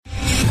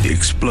the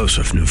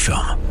explosive new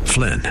film,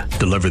 Flynn,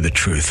 Deliver the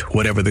Truth,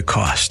 Whatever the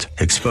Cost,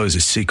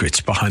 exposes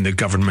secrets behind the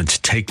government's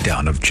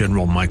takedown of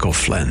General Michael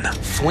Flynn.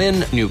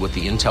 Flynn knew what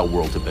the intel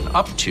world had been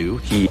up to.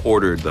 He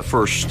ordered the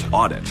first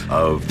audit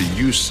of the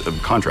use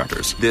of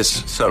contractors.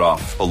 This set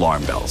off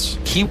alarm bells.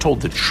 He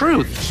told the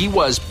truth. He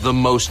was the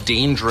most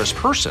dangerous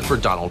person for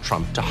Donald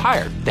Trump to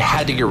hire. They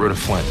had to get rid of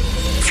Flynn.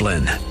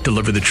 Flynn,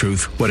 Deliver the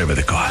Truth, Whatever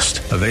the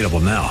Cost. Available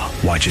now.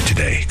 Watch it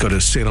today. Go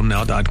to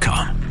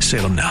salemnow.com.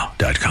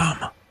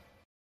 salemnow.com.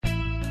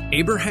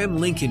 Abraham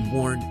Lincoln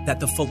warned that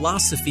the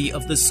philosophy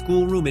of the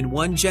schoolroom in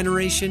one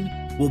generation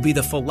will be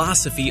the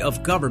philosophy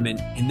of government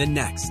in the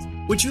next.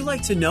 Would you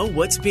like to know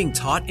what's being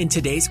taught in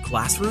today's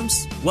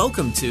classrooms?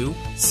 Welcome to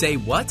Say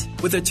What?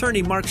 With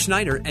attorney Mark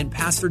Schneider and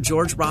Pastor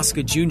George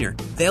Rosca Jr.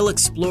 They'll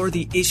explore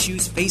the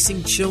issues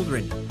facing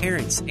children,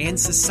 parents, and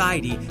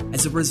society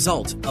as a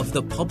result of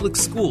the public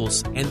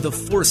schools and the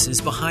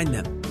forces behind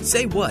them.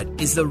 Say What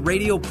is the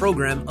radio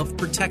program of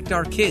Protect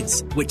Our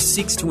Kids, which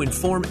seeks to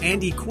inform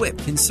and equip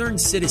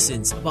concerned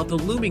citizens about the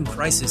looming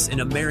crisis in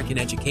American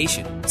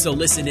education. So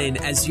listen in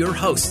as your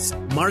hosts,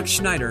 Mark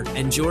Schneider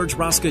and George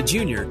Rosca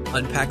Jr.,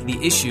 unpack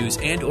the issues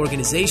and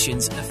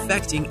organizations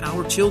affecting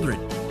our children.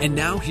 And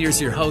now here's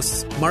your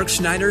hosts, Mark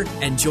Schneider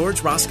and George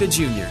Rosca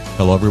Jr.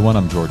 Hello, everyone.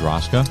 I'm George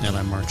Rosca. And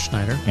I'm Mark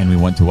Schneider. And we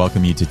want to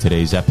welcome you to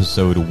today's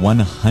episode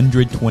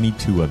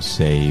 122 of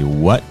Say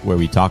What, where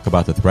we talk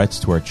about the threats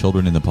to our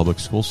children in the public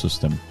school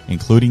system,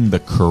 including the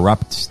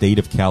corrupt state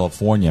of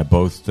California,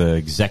 both the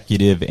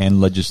executive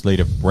and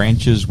legislative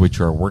branches, which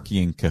are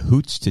working in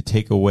cahoots to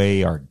take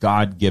away our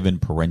God-given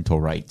parental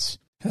rights.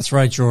 That's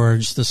right,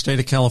 George. The state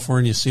of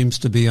California seems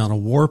to be on a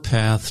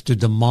warpath to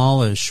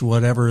demolish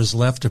whatever is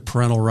left of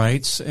parental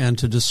rights and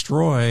to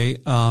destroy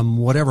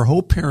whatever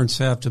hope parents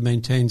have to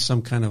maintain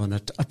some kind of an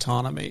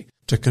autonomy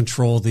to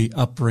control the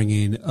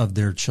upbringing of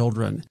their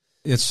children.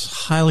 It's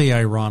highly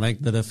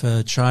ironic that if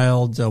a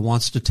child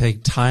wants to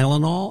take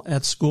Tylenol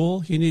at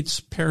school, he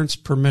needs parents'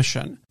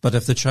 permission. But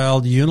if the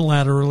child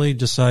unilaterally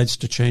decides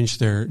to change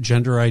their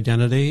gender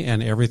identity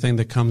and everything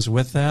that comes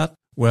with that,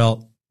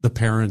 well, the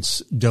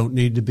parents don't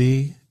need to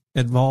be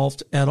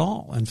involved at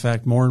all. In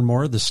fact, more and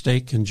more, the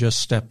state can just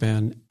step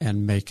in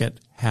and make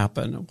it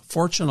happen.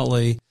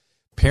 Fortunately,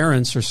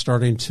 parents are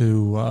starting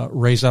to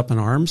raise up in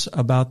arms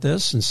about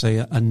this and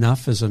say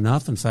enough is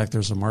enough. In fact,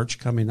 there's a march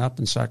coming up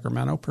in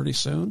Sacramento pretty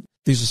soon.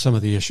 These are some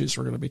of the issues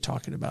we're going to be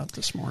talking about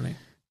this morning.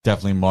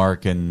 Definitely,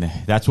 Mark, and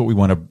that's what we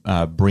want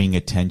to bring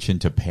attention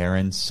to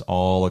parents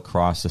all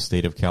across the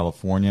state of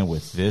California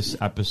with this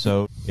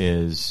episode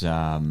is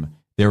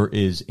there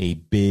is a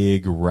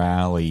big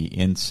rally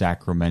in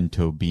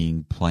Sacramento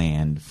being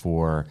planned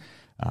for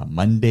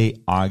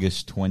Monday,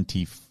 August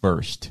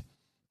 21st.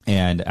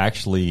 And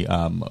actually,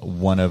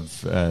 one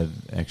of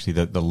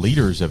the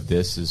leaders of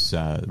this is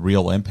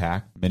Real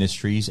Impact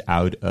Ministries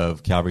out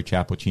of Calvary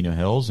Chapel, Chino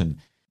Hills, and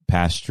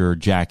Pastor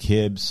Jack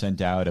Hibbs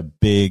sent out a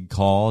big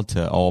call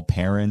to all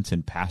parents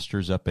and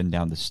pastors up and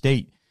down the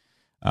state.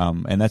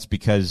 And that's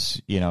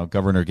because,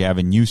 Governor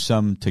Gavin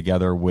Newsom,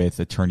 together with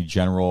Attorney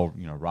General,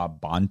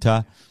 Rob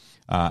Bonta,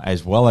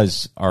 as well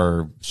as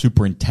our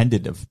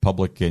Superintendent of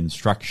Public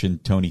Instruction,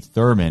 Tony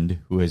Thurmond,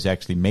 who has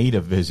actually made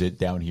a visit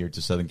down here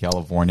to Southern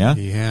California.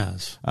 He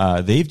has.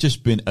 They've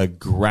just been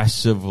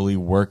aggressively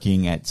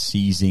working at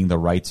seizing the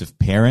rights of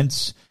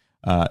parents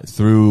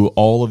through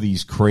all of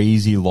these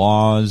crazy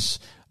laws.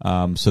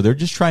 So they're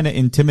just trying to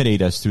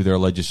intimidate us through their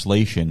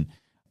legislation.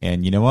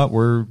 And you know what?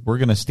 We're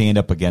going to stand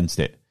up against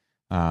it.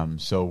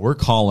 So we're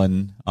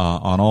calling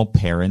on all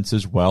parents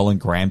as well and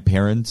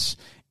grandparents,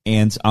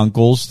 aunts,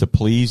 uncles to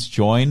please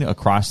join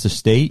across the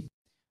state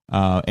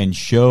and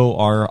show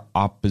our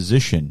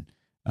opposition.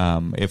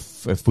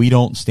 If we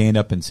don't stand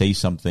up and say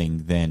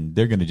something, then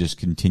they're going to just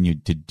continue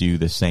to do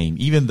the same,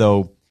 even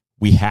though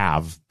we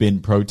have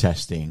been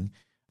protesting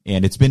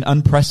and it's been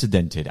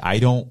unprecedented. I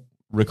don't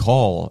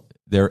recall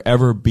there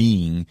ever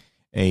being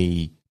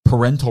a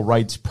parental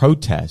rights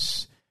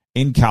protest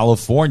in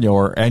California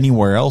or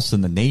anywhere else in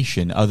the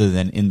nation other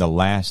than in the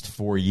last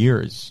 4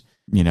 years.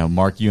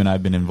 Mark, you and I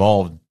have been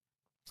involved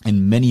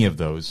in many of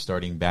those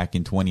starting back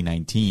in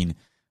 2019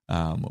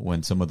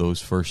 when some of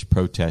those first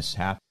protests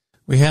happened.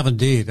 We have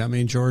indeed. I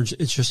mean, George,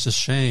 it's just a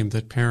shame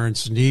that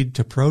parents need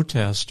to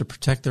protest to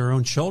protect their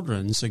own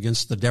children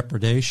against the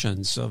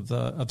depredations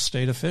of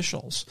state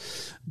officials.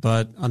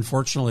 But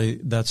unfortunately,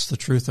 that's the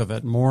truth of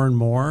it. More and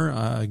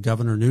more,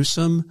 Governor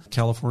Newsom,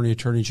 California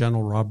Attorney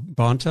General Rob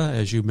Bonta,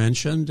 as you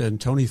mentioned, and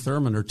Tony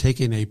Thurmond are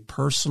taking a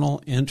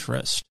personal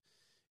interest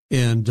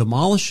in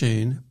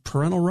demolishing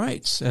parental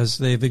rights as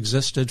they've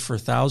existed for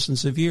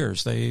thousands of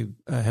years. They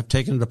have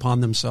taken it upon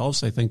themselves.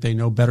 They think they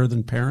know better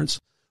than parents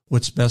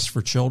what's best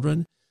for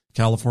children.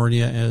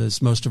 California, as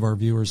most of our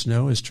viewers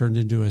know, has turned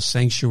into a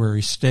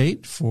sanctuary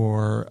state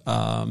for,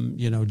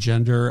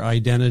 gender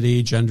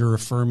identity,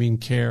 gender-affirming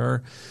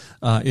care.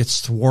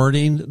 It's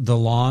thwarting the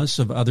laws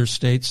of other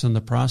states in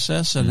the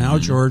process. And now,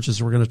 George,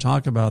 as we're going to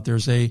talk about,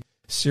 there's a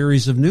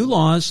series of new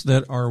laws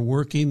that are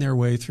working their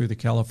way through the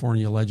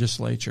California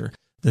legislature.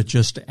 that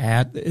just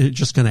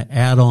going to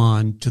add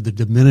on to the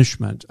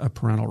diminishment of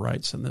parental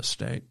rights in this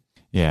state.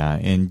 Yeah,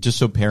 and just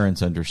so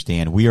parents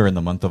understand, we are in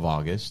the month of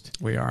August.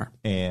 We are.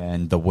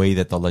 And the way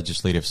that the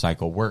legislative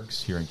cycle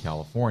works here in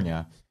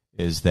California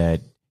is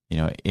that,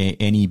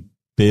 any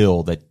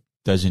bill that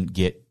doesn't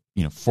get,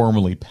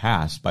 formally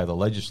passed by the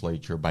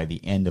legislature by the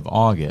end of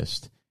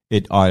August,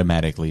 it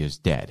automatically is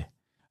dead.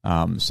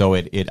 So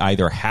it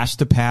either has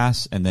to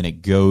pass and then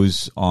it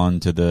goes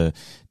on to the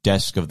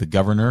desk of the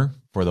governor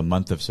for the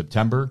month of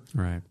September.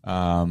 Right.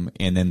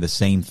 And then the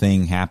same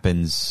thing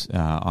happens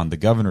on the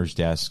governor's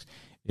desk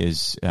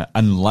is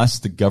unless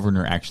the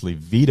governor actually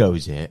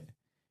vetoes it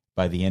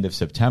by the end of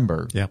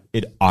September,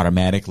 it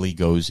automatically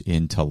goes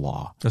into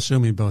law.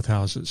 Assuming both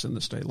houses in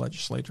the state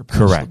legislature pass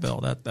Correct. the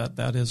bill.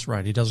 That is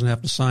right. He doesn't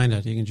have to sign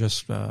it. He can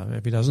just,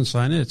 if he doesn't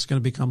sign it, it's going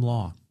to become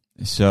law.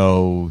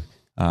 So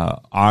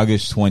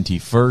August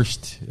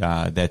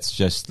 21st, that's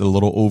just a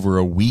little over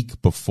a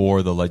week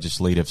before the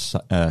legislative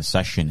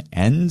session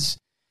ends.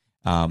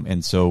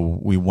 And so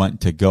we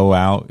want to go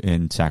out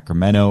in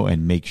Sacramento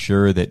and make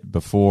sure that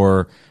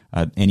before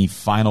any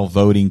final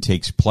voting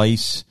takes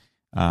place,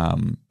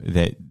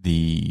 that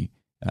the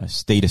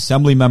state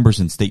assembly members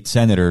and state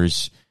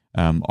senators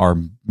are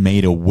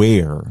made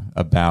aware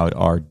about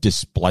our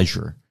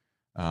displeasure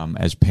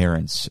as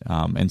parents.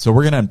 And so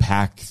we're going to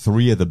unpack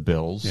three of the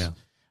bills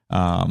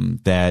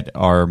that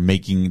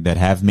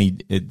have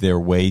made their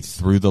way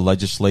through the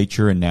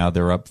legislature, and now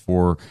they're up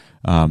for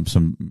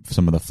some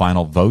of the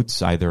final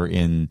votes, either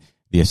in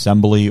the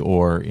Assembly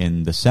or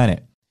in the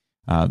Senate.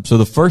 So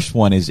the first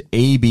one is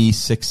AB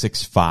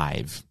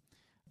 665.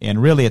 And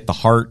really at the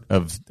heart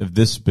of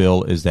this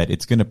bill is that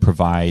it's going to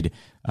provide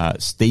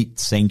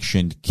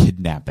state-sanctioned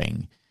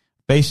kidnapping.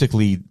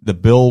 Basically, the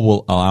bill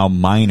will allow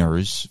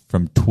minors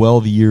from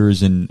 12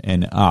 years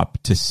and up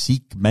to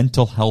seek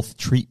mental health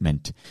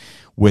treatment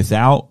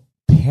without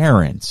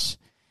parents.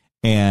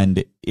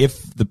 And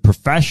if the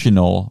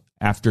professional,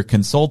 after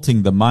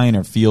consulting the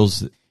minor,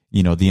 feels,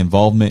 the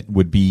involvement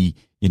would be,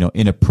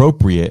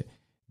 inappropriate,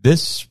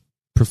 this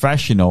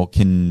professional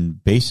can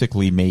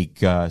basically make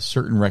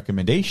certain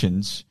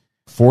recommendations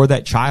for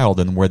that child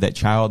and where that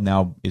child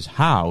now is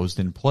housed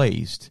and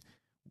placed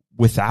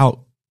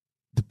without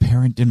the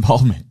parent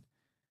involvement.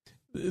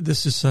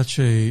 This is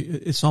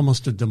it's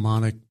almost a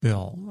demonic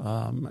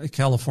bill.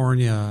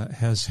 California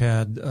has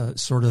had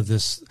sort of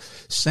this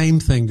same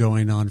thing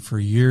going on for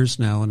years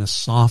now in a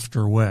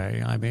softer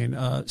way. I mean,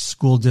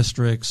 school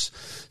districts,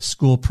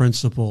 school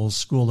principals,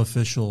 school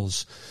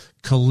officials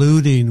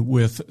colluding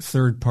with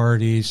third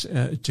parties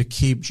to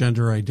keep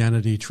gender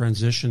identity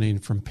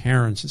transitioning from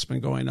parents. It's been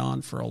going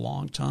on for a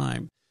long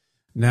time.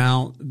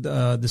 Now,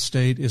 the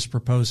state is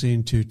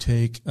proposing to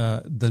take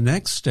the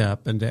next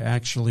step and to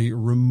actually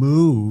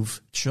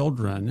remove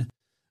children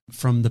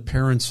from the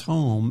parent's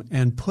home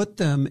and put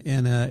them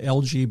in a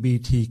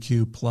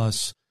LGBTQ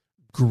plus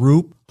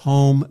group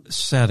home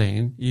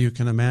setting. You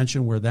can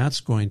imagine where that's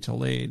going to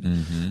lead,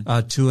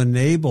 to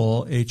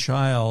enable a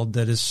child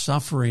that is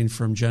suffering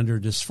from gender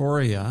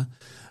dysphoria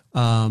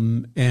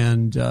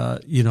and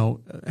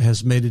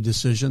has made a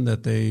decision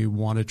that they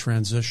want to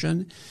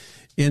transition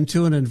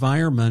into an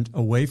environment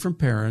away from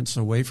parents,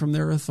 away from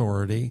their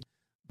authority,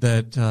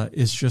 that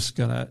is just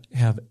going to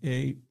have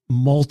a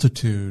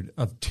multitude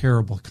of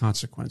terrible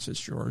consequences,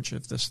 George,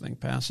 if this thing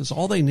passes.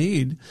 All they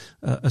need,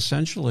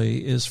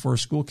 essentially, is for a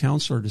school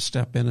counselor to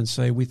step in and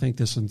say, we think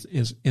this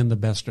is in the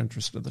best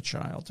interest of the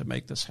child to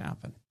make this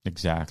happen.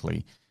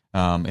 Exactly.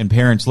 And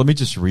parents, let me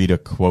just read a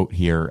quote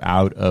here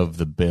out of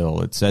the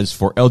bill. It says,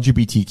 for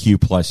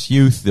LGBTQ plus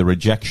youth, the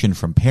rejection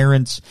from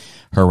parents,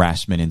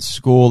 harassment in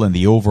school, and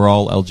the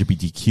overall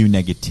LGBTQ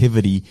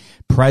negativity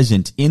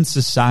present in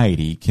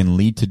society can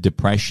lead to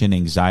depression,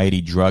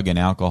 anxiety, drug and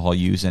alcohol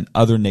use, and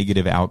other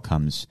negative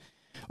outcomes.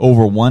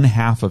 Over one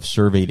half of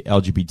surveyed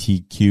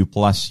LGBTQ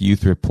plus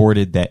youth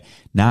reported that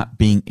not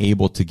being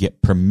able to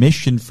get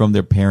permission from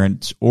their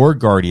parents or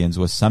guardians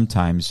was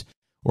sometimes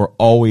or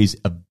always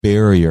a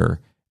barrier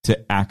to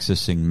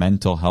accessing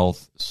mental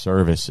health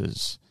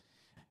services.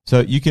 So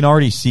you can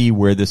already see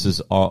where this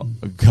is all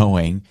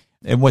going.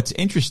 And what's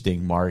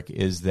interesting, Mark,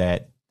 is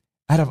that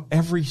out of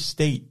every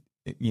state,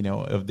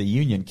 of the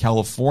union,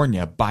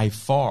 California by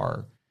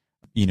far,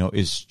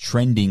 is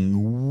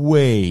trending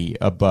way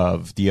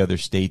above the other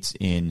states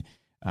in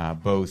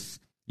both,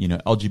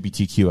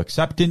 LGBTQ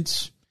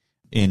acceptance,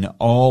 in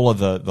all of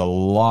the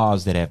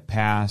laws that have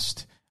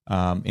passed,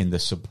 in the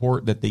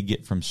support that they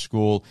get from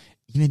school,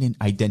 even in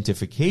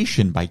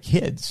identification by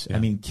kids. Yeah. I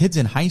mean, kids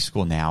in high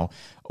school now,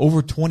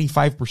 over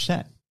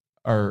 25%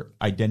 are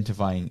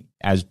identifying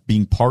as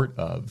being part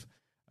of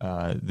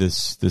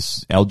this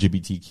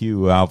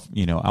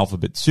LGBTQ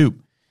alphabet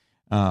soup.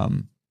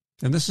 And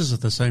this is at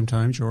the same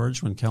time,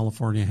 George, when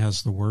California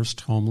has the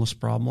worst homeless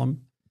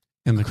problem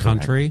in the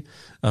country.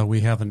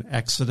 We have an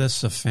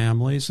exodus of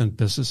families and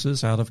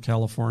businesses out of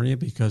California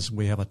because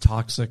we have a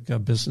toxic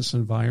business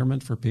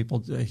environment for people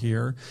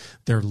here.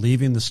 They're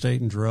leaving the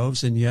state in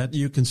droves, and yet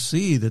you can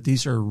see that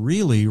these are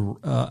really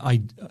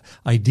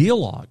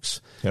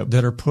ideologues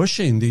that are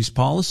pushing these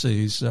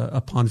policies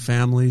upon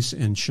families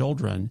and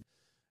children.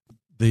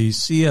 The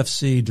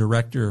CFC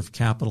Director of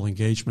Capital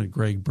Engagement,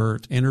 Greg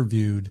Burt,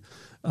 interviewed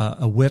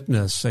a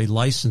witness, a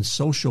licensed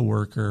social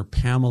worker,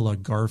 Pamela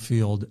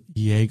Garfield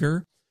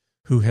Yeager,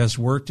 who has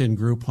worked in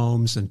group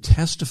homes and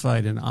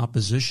testified in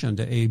opposition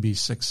to AB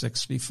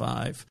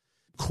 665.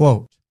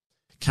 Quote,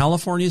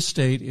 California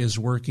State is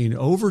working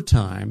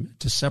overtime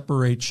to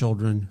separate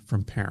children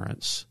from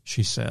parents,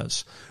 she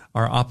says.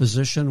 Our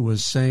opposition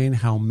was saying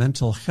how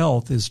mental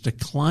health is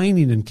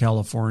declining in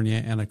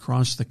California and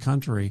across the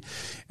country.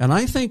 And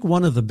I think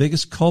one of the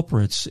biggest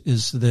culprits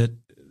is that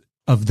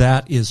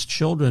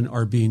children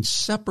are being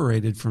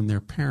separated from their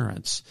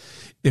parents.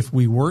 If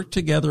we work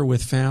together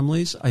with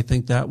families, I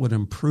think that would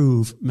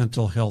improve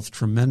mental health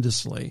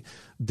tremendously.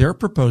 They're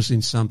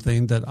proposing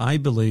something that I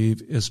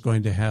believe is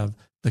going to have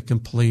the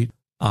complete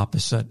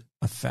opposite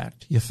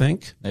effect. You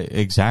think?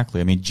 Exactly.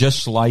 I mean,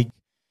 just like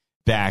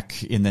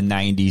back in the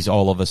 90s,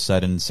 all of a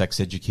sudden sex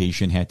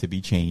education had to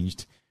be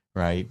changed,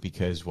 right?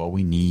 Because, well,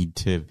 we need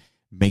to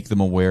make them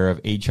aware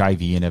of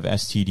HIV and of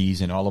STDs,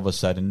 and all of a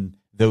sudden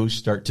those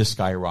start to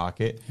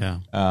skyrocket. Yeah.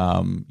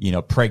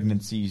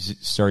 Pregnancies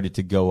started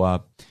to go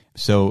up.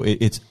 So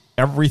it's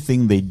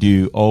everything they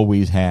do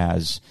always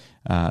has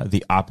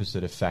the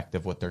opposite effect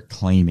of what they're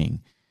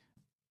claiming.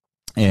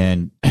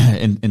 And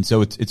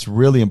so it's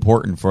really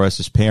important for us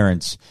as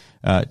parents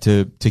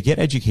to get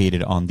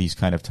educated on these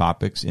kind of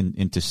topics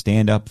and to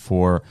stand up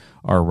for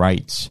our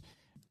rights.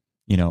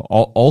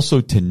 Also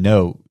to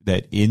note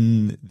that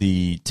in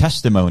the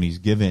testimonies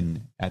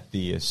given at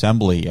the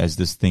assembly as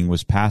this thing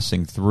was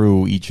passing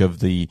through each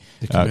of the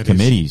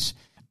committees,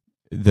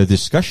 the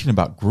discussion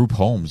about group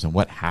homes and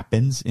what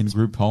happens in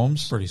group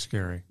homes pretty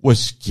scary.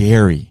 Was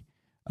scary.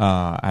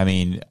 I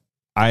mean,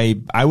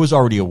 I was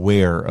already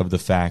aware of the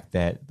fact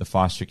that the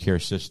foster care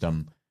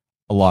system,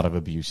 a lot of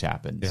abuse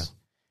happens. Yeah.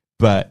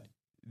 But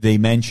they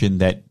mentioned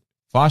that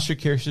foster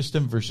care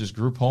system versus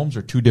group homes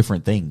are two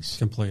different things.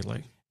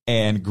 Completely.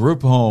 And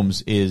group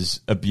homes is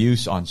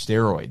abuse on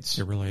steroids.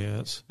 It really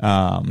is.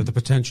 But the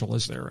potential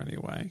is there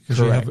anyway. Because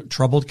you have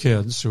troubled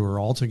kids who are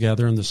all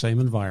together in the same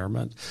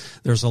environment.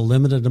 There's a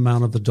limited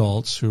amount of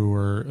adults who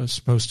are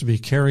supposed to be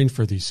caring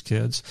for these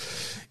kids.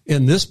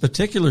 In this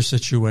particular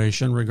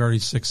situation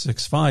regarding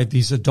 665,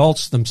 these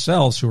adults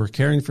themselves who are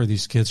caring for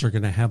these kids are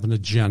going to have an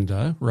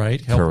agenda,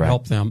 right?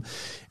 Help them.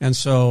 And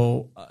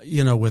so,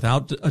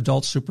 without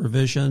adult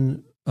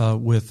supervision,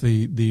 with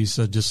these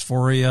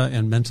dysphoria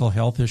and mental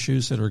health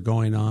issues that are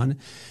going on,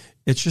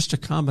 it's just a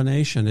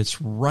combination. It's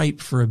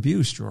ripe for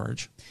abuse,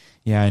 George.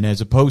 Yeah, and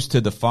as opposed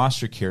to the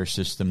foster care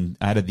system,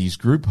 out of these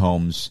group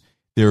homes,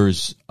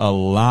 there's a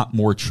lot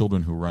more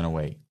children who run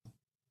away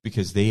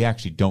because they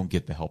actually don't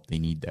get the help they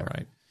need there.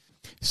 Right.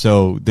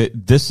 So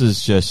this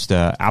is just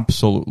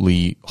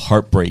absolutely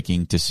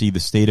heartbreaking to see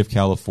the state of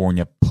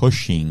California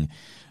pushing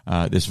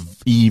this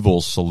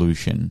evil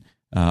solution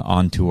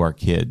onto our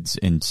kids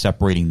and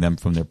separating them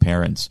from their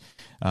parents.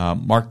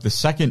 Mark, the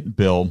second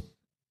bill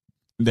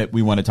that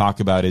we want to talk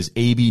about is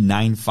AB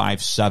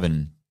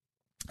 957,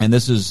 and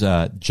this is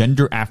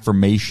gender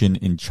affirmation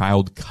in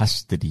child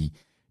custody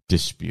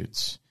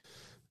disputes.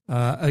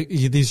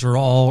 These are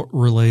all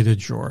related,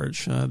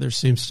 George. There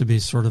seems to be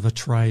sort of a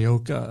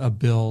trioca of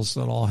bills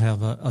that all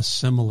have a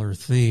similar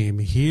theme.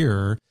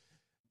 Here,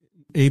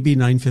 AB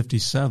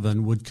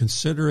 957 would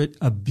consider it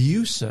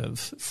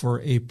abusive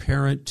for a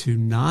parent to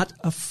not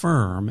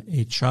affirm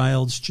a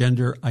child's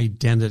gender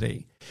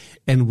identity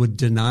and would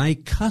deny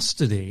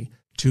custody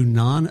to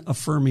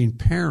non-affirming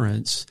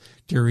parents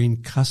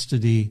during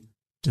custody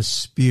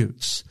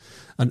disputes.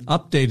 An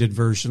updated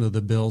version of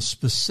the bill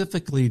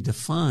specifically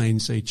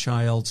defines a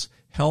child's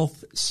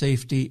health,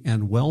 safety,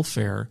 and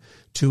welfare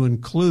to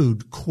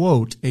include,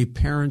 quote, a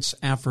parent's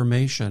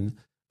affirmation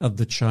of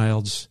the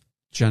child's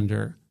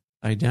gender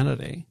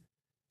identity.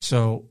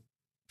 So,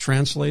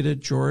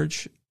 translated,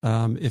 George,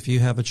 if you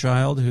have a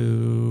child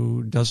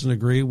who doesn't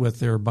agree with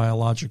their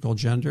biological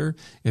gender,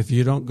 if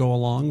you don't go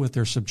along with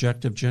their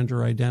subjective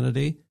gender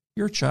identity,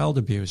 you're a child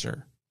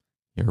abuser.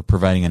 You're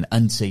providing an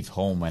unsafe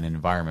home and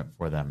environment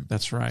for them.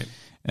 That's right.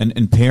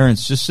 And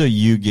parents, just so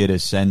you get a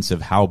sense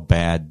of how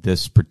bad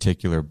this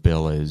particular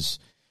bill is,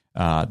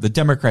 the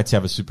Democrats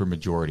have a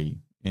supermajority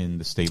in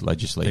the state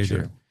legislature.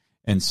 They do.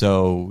 And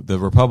so the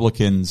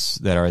Republicans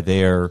that are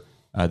there,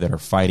 that are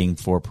fighting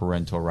for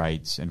parental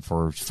rights and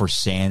for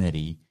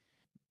sanity,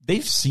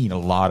 they've seen a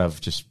lot of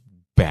just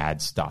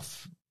bad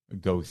stuff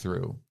go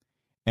through.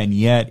 And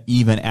yet,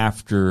 even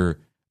after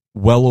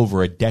well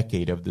over a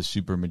decade of the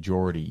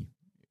supermajority,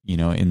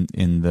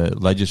 in the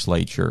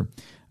legislature,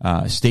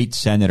 State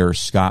Senator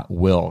Scott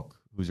Wilk,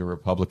 who's a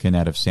Republican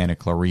out of Santa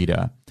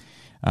Clarita,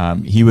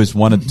 he was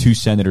one of the two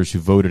senators who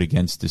voted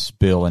against this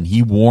bill, and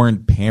he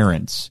warned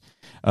parents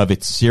of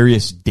its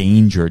serious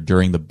danger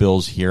during the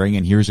bill's hearing.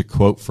 And here's a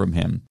quote from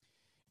him.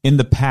 In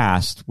the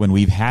past, when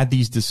we've had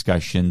these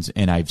discussions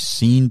and I've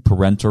seen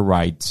parental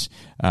rights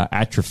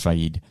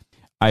atrophied,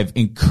 I've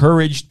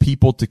encouraged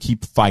people to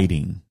keep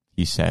fighting,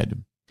 he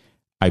said.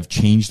 I've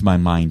changed my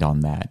mind on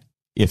that.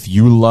 If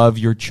you love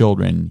your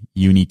children,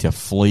 you need to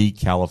flee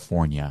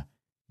California.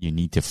 You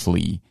need to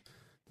flee.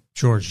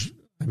 George,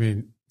 I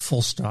mean,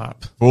 full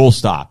stop. Full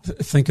stop.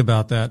 Think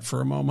about that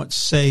for a moment.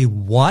 Say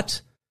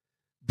what?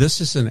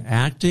 This is an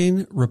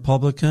acting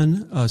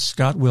Republican,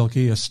 Scott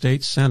Wilkie, a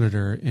state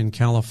senator in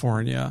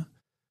California,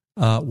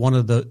 one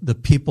of the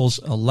people's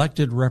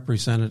elected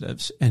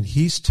representatives. And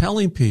he's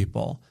telling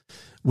people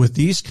with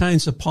these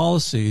kinds of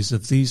policies,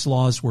 if these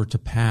laws were to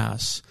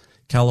pass,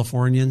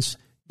 Californians,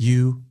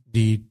 you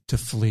need to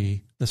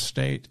flee the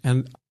state.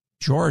 And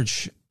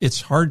George,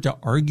 it's hard to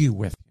argue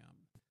with him.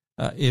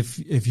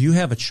 If you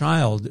have a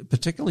child,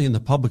 particularly in the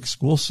public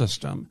school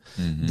system,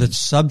 that's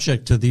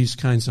subject to these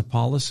kinds of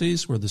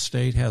policies where the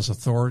state has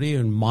authority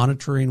in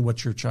monitoring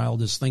what your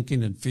child is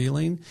thinking and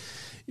feeling,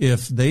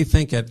 if they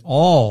think at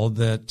all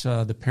that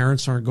the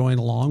parents aren't going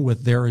along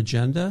with their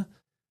agenda,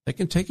 they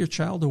can take your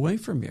child away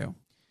from you.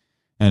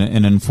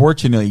 And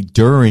unfortunately,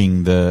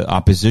 during the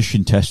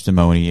opposition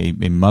testimony,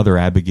 a mother,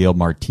 Abigail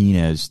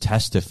Martinez,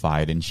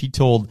 testified, and she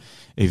told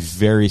a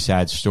very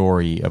sad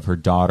story of her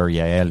daughter,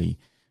 Yaeli,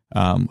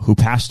 who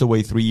passed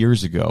away 3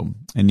 years ago.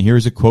 And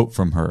here's a quote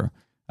from her.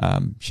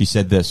 She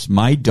said this,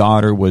 "My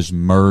daughter was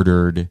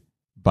murdered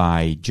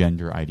by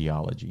gender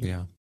ideology.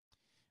 Yeah.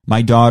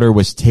 My daughter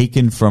was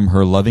taken from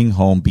her loving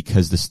home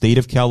because the state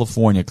of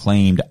California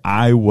claimed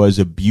I was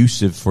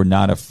abusive for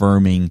not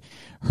affirming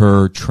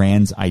her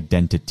trans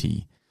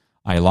identity.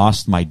 I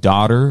lost my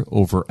daughter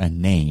over a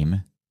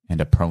name and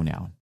a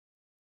pronoun."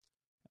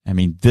 I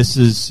mean, this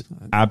is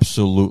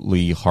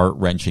absolutely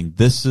heart-wrenching.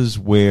 This is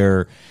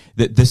where,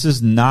 this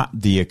is not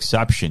the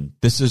exception.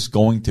 This is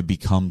going to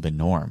become the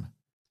norm.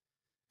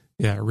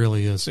 Yeah, it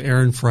really is.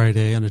 Erin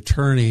Friday, an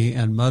attorney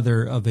and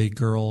mother of a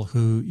girl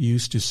who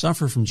used to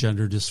suffer from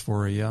gender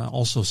dysphoria,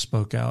 also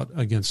spoke out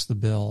against the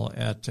bill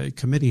at a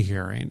committee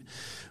hearing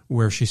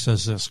where she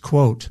says this,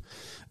 quote,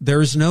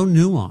 "There is no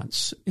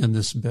nuance in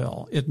this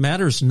bill. It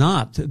matters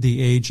not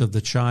the age of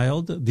the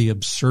child, the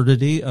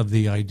absurdity of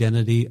the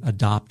identity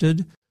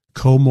adopted,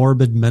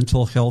 comorbid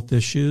mental health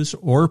issues,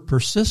 or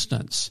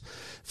persistence.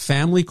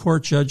 Family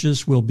court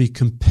judges will be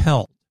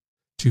compelled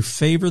to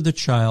favor the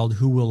child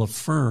who will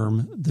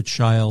affirm the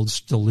child's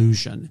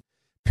delusion.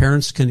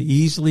 Parents can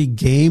easily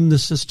game the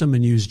system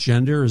and use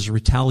gender as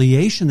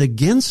retaliation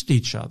against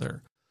each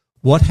other.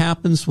 What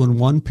happens when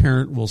one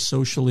parent will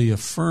socially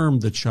affirm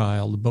the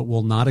child but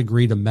will not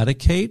agree to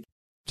medicate?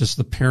 Does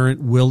the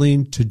parent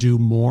willing to do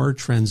more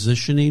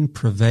transitioning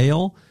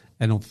prevail?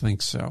 I don't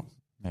think so."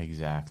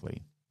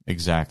 Exactly.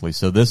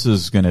 So this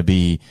is going to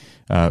be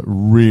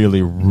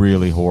really,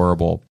 really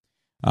horrible.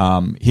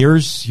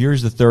 Here's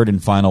the third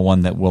and final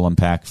one that we'll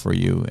unpack for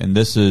you, and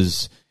this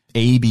is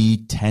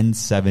AB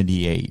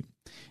 1078.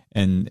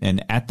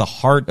 And at the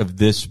heart of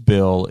this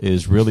bill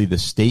is really the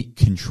state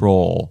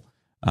control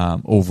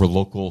over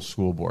local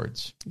school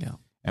boards. Yeah.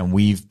 And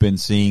we've been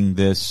seeing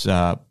this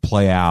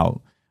play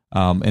out.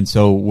 And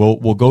so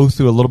we'll go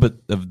through a little bit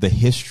of the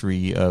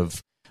history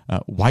of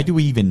why do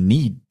we even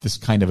need this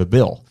kind of a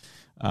bill?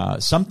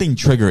 Something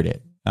triggered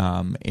it.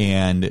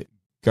 And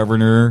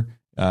Governor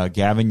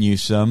Gavin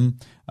Newsom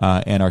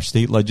and our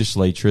state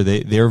legislature,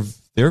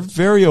 they're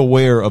very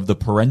aware of the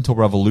parental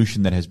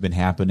revolution that has been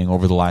happening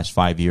over the last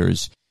 5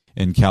 years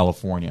in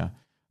California.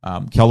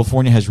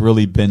 California has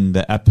really been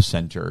the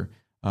epicenter,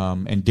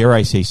 and dare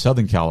I say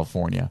Southern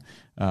California,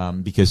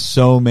 because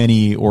so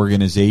many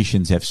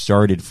organizations have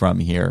started from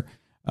here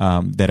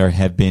that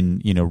have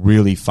been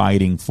really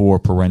fighting for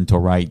parental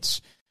rights.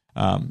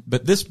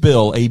 But this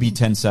bill, AB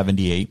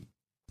 1078,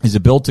 is a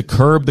bill to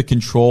curb the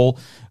control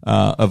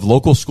of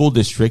local school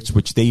districts,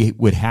 which they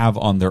would have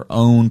on their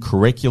own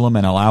curriculum,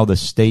 and allow the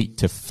state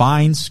to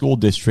fine school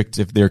districts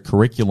if their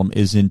curriculum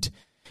isn't,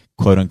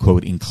 quote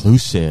unquote,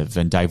 inclusive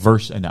and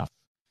diverse enough.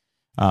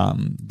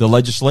 The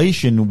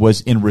legislation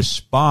was in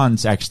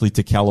response, actually,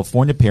 to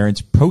California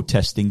parents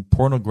protesting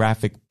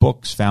pornographic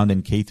books found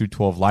in K through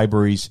 12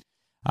 libraries,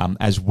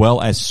 as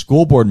well as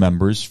school board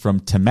members from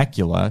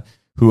Temecula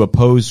who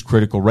opposed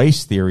critical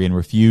race theory and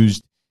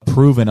refused to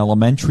approve an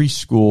elementary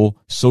school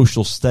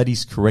social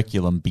studies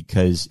curriculum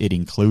because it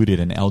included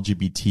an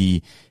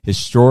LGBT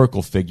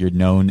historical figure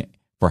known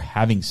for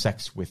having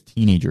sex with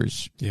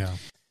teenagers.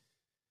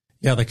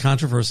 Yeah, the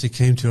controversy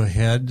came to a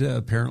head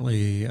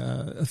apparently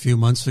a few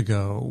months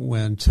ago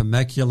when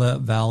Temecula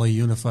Valley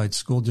Unified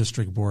School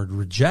District Board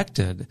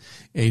rejected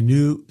a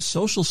new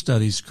social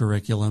studies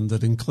curriculum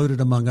that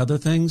included, among other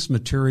things,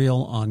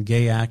 material on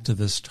gay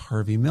activist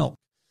Harvey Milk.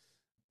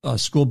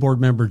 School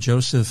board member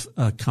Joseph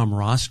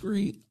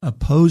Kamrosky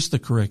opposed the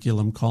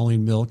curriculum,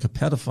 calling Milk a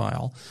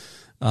pedophile.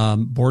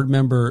 Board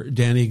member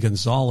Danny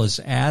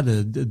Gonzalez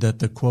added that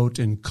the, quote,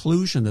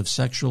 inclusion of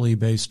sexually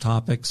based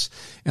topics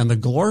and the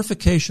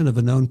glorification of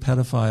a known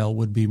pedophile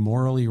would be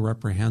morally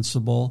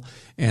reprehensible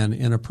and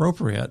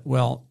inappropriate.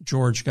 Well,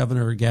 George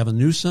Governor Gavin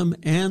Newsom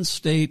and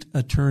State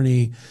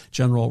Attorney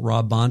General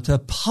Rob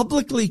Bonta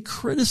publicly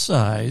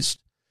criticized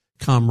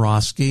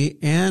Komrosky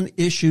and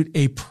issued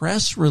a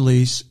press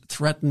release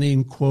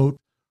threatening, quote,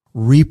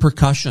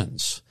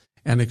 repercussions,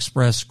 and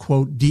expressed,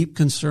 quote, deep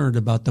concern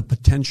about the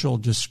potential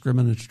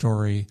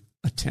discriminatory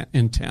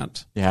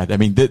intent. Yeah, I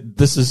mean,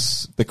 this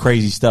is the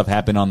crazy stuff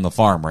happening on the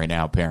farm right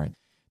now, parent.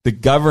 The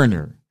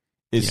governor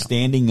is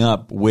standing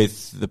up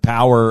with the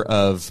power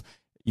of,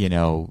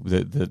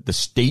 the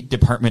State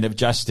Department of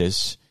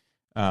Justice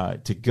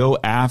to go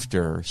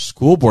after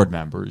school board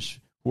members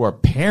who are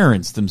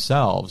parents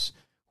themselves,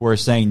 who are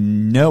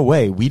saying, no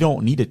way, we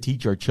don't need to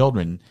teach our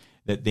children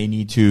that they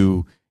need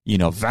to,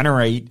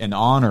 venerate and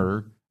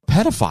honor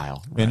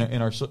pedophile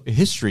in our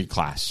history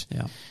class.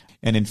 Yeah.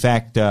 And in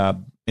fact,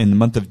 in the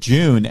month of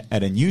June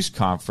at a news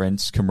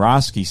conference,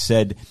 Komrosky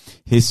said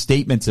his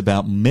statements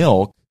about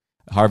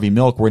Harvey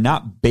Milk, were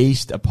not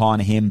based upon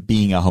him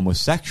being a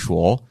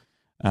homosexual,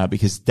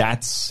 because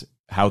that's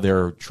how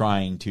they're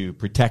trying to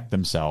protect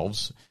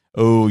themselves.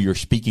 Oh, you're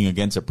speaking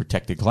against a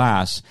protected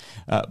class,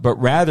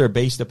 but rather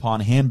based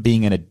upon him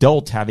being an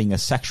adult having a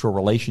sexual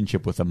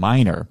relationship with a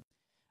minor.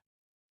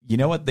 You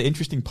know what the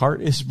interesting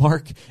part is,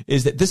 Mark,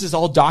 is that this is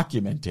all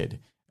documented.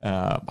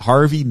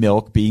 Harvey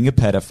Milk being a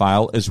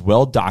pedophile is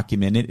well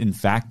documented. In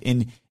fact,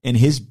 in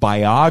his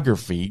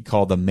biography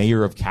called The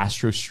Mayor of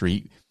Castro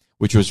Street,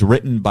 which was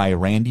written by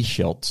Randy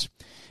Schiltz.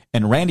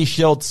 And Randy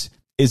Schiltz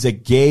is a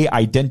gay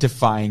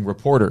identifying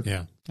reporter.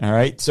 Yeah. All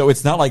right. So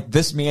it's not like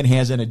this man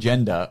has an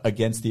agenda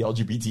against the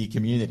LGBT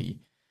community.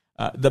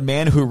 The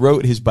man who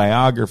wrote his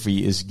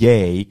biography is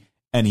gay,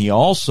 and he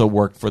also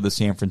worked for the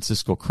San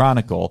Francisco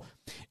Chronicle.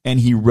 And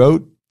he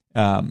wrote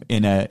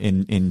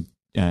in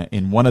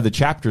one of the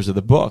chapters of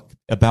the book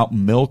about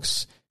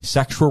Milk's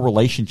sexual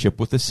relationship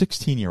with a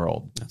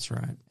 16-year-old. That's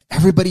right.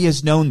 Everybody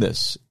has known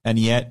this, and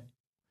yet,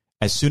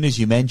 as soon as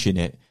you mention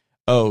it,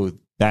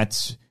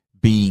 that's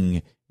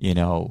being,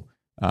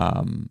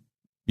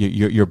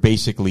 you're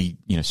basically,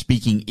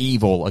 speaking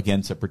evil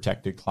against a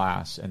protected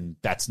class, and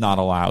that's not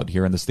allowed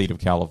here in the state of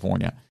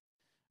California.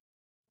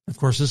 Of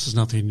course, this is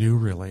nothing new,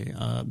 really.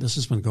 This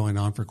has been going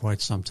on for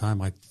quite some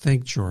time. I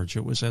think, George,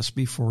 it was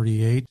SB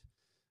 48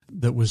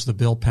 that was the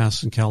bill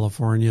passed in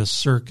California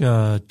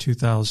circa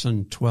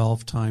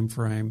 2012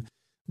 timeframe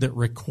that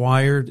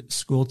required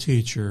school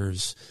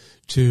teachers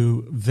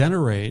to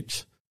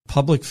venerate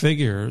public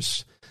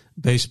figures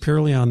based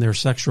purely on their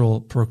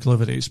sexual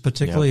proclivities,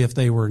 particularly if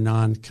they were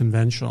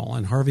non-conventional.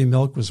 And Harvey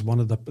Milk was one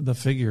of the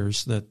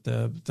figures that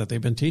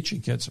they've been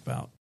teaching kids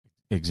about.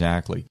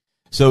 Exactly.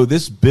 So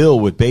this bill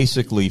would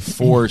basically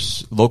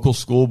force local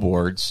school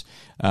boards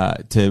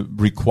to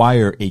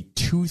require a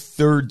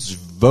 2/3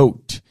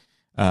 vote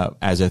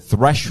as a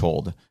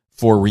threshold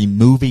for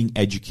removing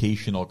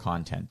educational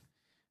content.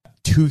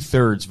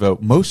 2/3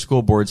 vote. Most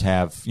school boards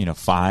have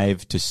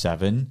 5 to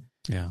 7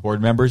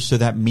 board members, so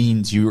that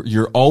means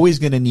you're always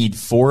going to need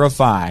 4 of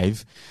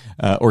 5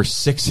 or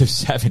 6 of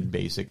 7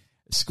 basic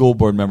school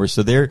board members.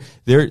 So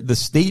the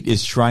state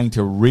is trying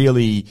to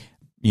really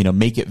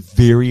make it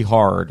very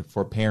hard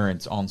for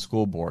parents on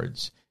school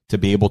boards to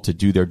be able to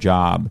do their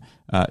job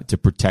to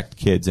protect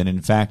kids. And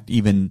in fact,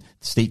 even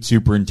State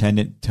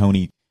Superintendent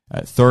Tony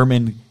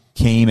Thurmond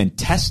came and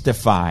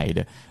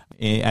testified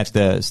at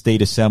the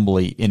State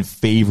Assembly in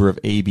favor of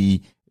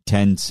AB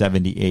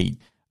 1078.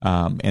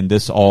 And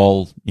this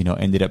all,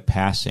 ended up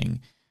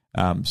passing.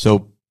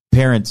 So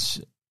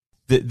parents,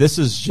 this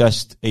is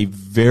just a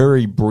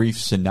very brief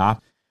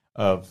synopsis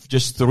of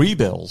just 3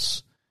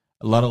 bills,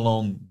 let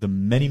alone the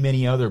many,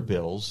 many other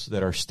bills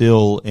that are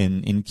still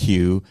in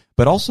queue,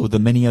 but also the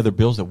many other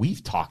bills that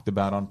we've talked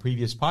about on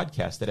previous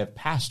podcasts that have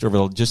passed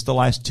over just the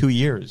last 2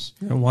 years.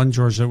 One,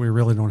 George, that we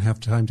really don't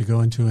have time to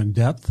go into in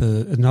depth.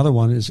 Another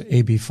one is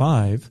AB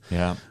 5,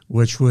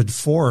 which would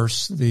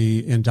force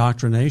the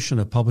indoctrination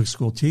of public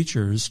school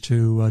teachers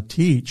to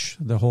teach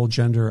the whole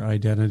gender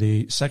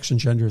identity, sex and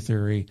gender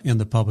theory in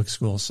the public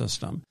school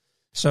system.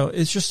 So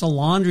it's just a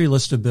laundry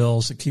list of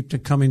bills that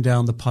keep coming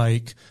down the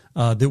pike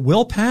that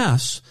will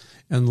pass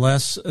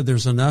unless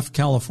there's enough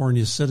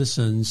California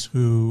citizens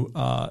who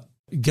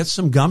get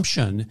some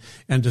gumption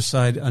and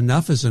decide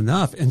enough is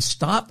enough and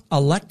stop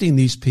electing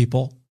these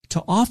people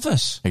to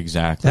office.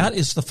 Exactly. That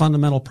is the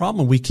fundamental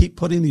problem. We keep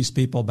putting these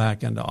people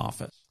back into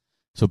office.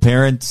 So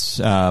parents,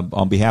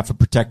 on behalf of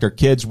Protect Our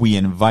Kids, we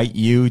invite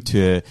you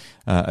to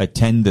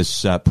attend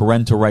this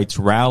parental rights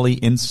rally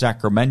in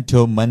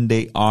Sacramento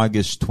Monday,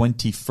 August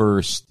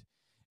 21st.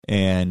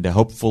 And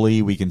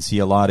hopefully we can see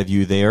a lot of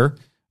you there.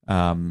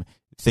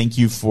 Thank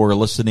you for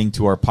listening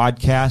to our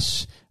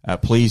podcasts.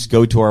 Please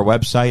go to our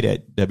website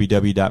at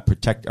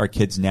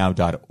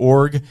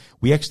www.protectourkidsnow.org.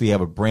 We actually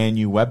have a brand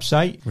new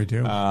website. We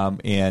do.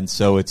 And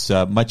so it's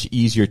much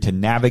easier to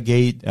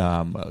navigate,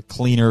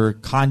 cleaner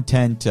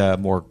content,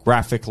 more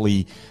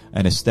graphically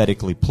and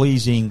aesthetically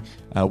pleasing.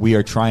 We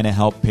are trying to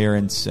help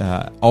parents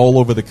all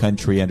over the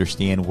country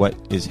understand what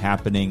is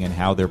happening and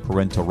how their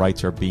parental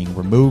rights are being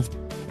removed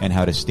and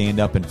how to stand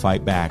up and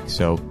fight back.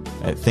 So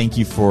thank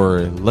you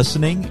for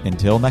listening.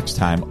 Until next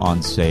time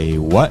on Say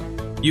What?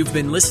 You've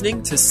been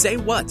listening to Say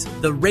What,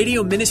 the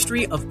radio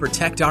ministry of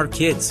Protect Our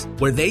Kids,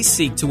 where they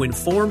seek to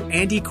inform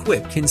and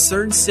equip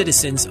concerned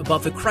citizens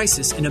about the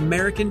crisis in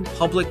American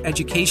public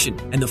education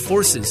and the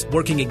forces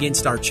working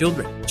against our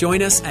children.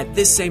 Join us at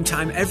this same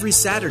time every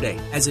Saturday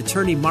as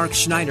attorney Mark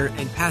Schneider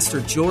and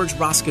Pastor George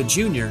Rosca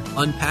Jr.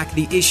 unpack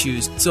the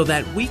issues so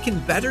that we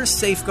can better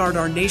safeguard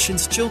our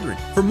nation's children.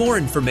 For more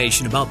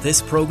information about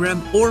this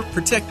program or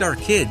Protect Our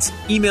Kids,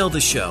 email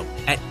the show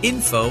at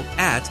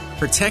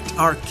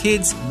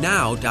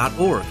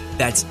info@protectourkidsnow.org.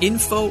 That's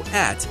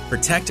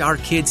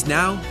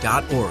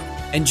info@protectourkidsnow.org.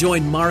 And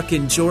join Mark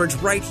and George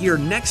right here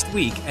next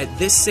week at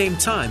this same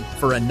time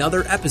for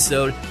another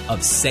episode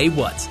of Say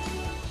What.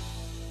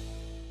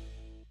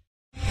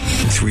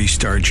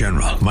 3-star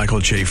General Michael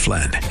J.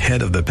 Flynn,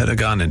 head of the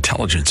Pentagon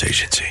Intelligence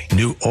Agency,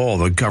 knew all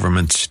the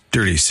government's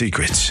dirty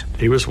secrets.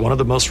 He was one of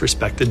the most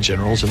respected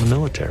generals in the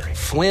military.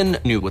 Flynn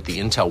knew what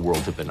the intel world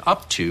had been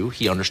up to.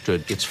 He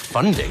understood its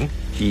funding.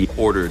 He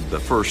ordered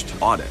the first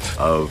audit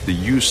of the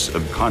use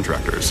of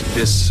contractors.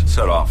 This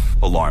set off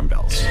alarm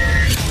bells.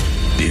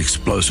 The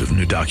explosive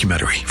new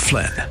documentary,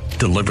 Flynn,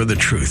 Deliver the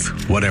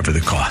Truth, Whatever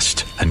the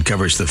Cost,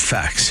 uncovers the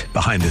facts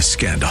behind this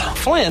scandal.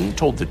 Flynn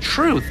told the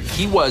truth.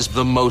 He was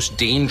the most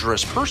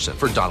dangerous person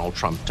for Donald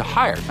Trump to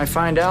hire. I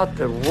find out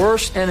the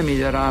worst enemy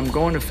that I'm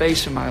going to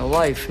face in my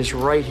life is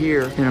right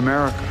here in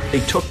America. They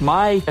took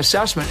my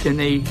assessment and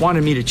they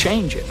wanted me to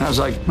change it. And I was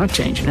like, I'm not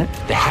changing it.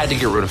 They had to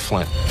get rid of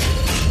Flynn.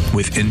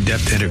 With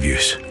in-depth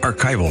interviews,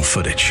 archival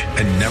footage,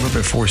 and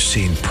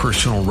never-before-seen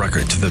personal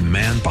records of the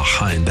man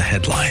behind the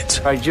headlines.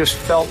 I just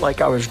felt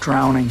like I was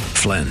drowning.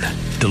 Flynn,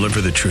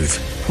 Deliver the Truth,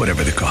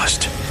 Whatever the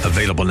Cost.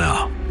 Available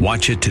now.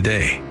 Watch it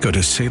today. Go to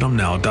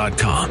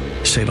salemnow.com.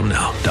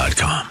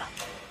 salemnow.com.